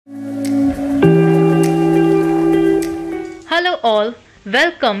all,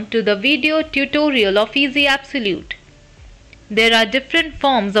 welcome to the video tutorial of eZee Absolute. There are different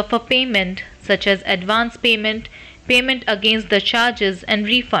forms of a payment such as advance payment, payment against the charges and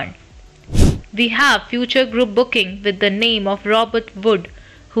refund. We have future group booking with the name of Robert Wood,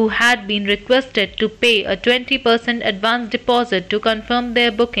 who had been requested to pay a 20% advance deposit to confirm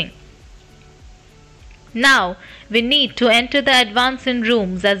their booking. Now we need to enter the advance in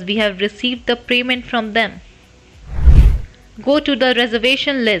rooms as we have received the payment from them. Go to the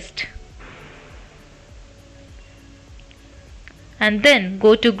reservation list and then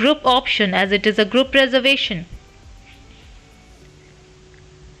go to group option as it is a group reservation.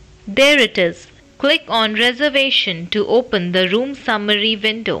 There it is. Click on reservation to open the room summary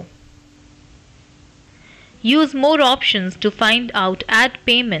window. Use more options to find out add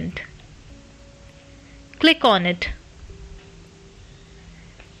payment. Click on it.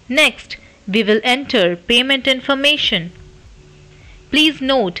 Next, we will enter payment information. Please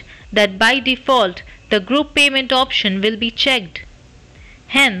note that by default, the group payment option will be checked.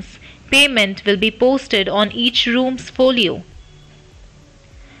 Hence, payment will be posted on each room's folio.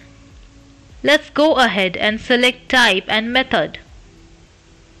 Let's go ahead and select type and method.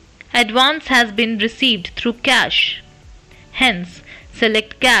 Advance has been received through cash. Hence,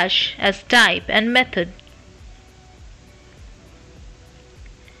 select cash as type and method.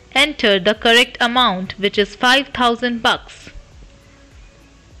 Enter the correct amount, which is $5,000.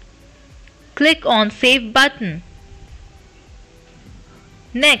 Click on Save button.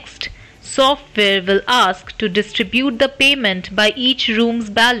 Next, software will ask to distribute the payment by each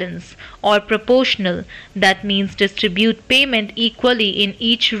room's balance or proportional, that means distribute payment equally in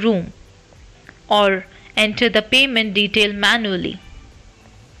each room, or enter the payment detail manually.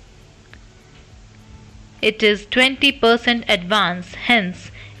 It is 20% advance, hence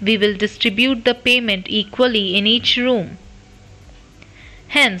we will distribute the payment equally in each room.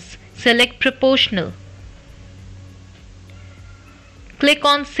 Hence, select proportional. Click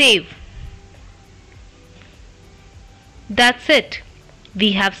on Save. That's it.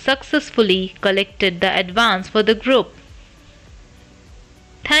 We have successfully collected the advance for the group.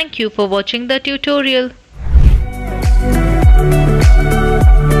 Thank you for watching the tutorial.